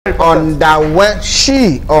underwent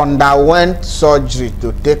surgery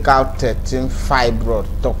to take out 13 fibroids.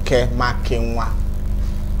 Toke Makinwa.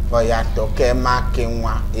 Oya Toke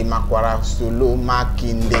Makinwa. Imakwara Solo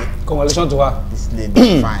Makinde. Congratulations to her. This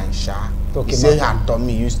lady fine, sha. Okay, say her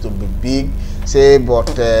tummy used to be big. Say, but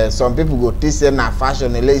some people go to say na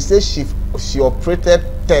fashion. He say she operated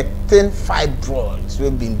 13 fibroids. We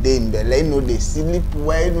been there in belle. You know they sleep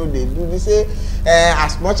well. You know they do. They say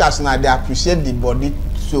as much as now they appreciate the body,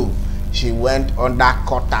 so she went under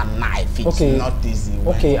cut and knife. It's not easy.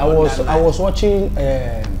 Okay, I was watching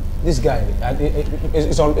this guy.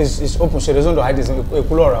 It's open, so there's no hide. There's a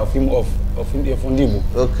color of him of Fundibu.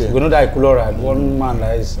 Okay. You know that Kulora, one man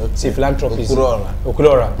that is a philanthropist.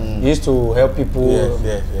 Okulora. He used to help people.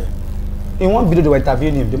 Yes. In one video they were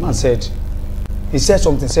interviewing him, the man said, he said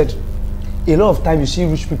something, said, a lot of time you see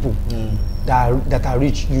rich people that are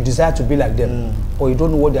rich, you desire to be like them, or you don't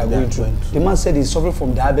know what they are going through. The man said he's suffering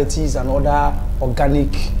from diabetes and other organic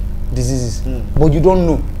diseases, but you don't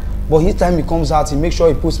know. But each time he comes out, he makes sure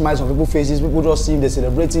he puts smiles on people's faces. People just see him, they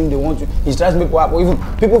celebrate him, they want to. He tries to make people happy. Even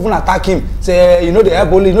people even attack him, say, you know, they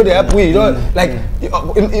help only, you know, they help we. You know, like, you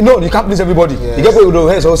know, you can't please everybody. Yes. You get people who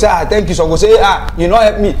do so say, thank you. Some go say, you know,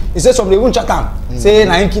 help me. He said something, even chat him. Say,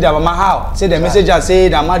 na kid mama how? Say the messenger, say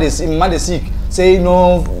the mama they sick. Say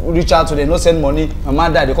no, reach out to them, no send money. Mama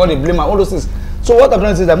died. They call the blame, all those things. So what I'm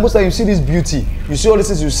trying to say is that most times you see this beauty, you see all these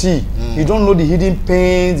things you see, you don't know the hidden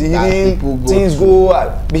pains, the hidden things go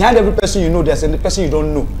behind every person you know. There's a person you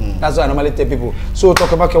don't know. That's what I normally tell people. So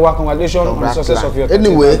talk about your work, congratulations on the success of your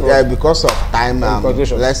anyway. Because of time,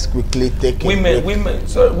 let's quickly take women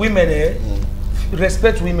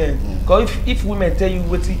respect women. Because if women tell you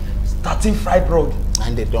what starting fibroid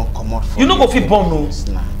and they don't come out, you know go fit born no.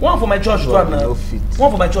 One for my church do now.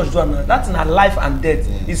 One for my church do now. That's in a life and death.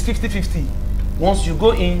 It's 50-50. Once you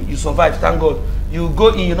go in, you survive, thank God. You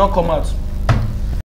go in, you not come out.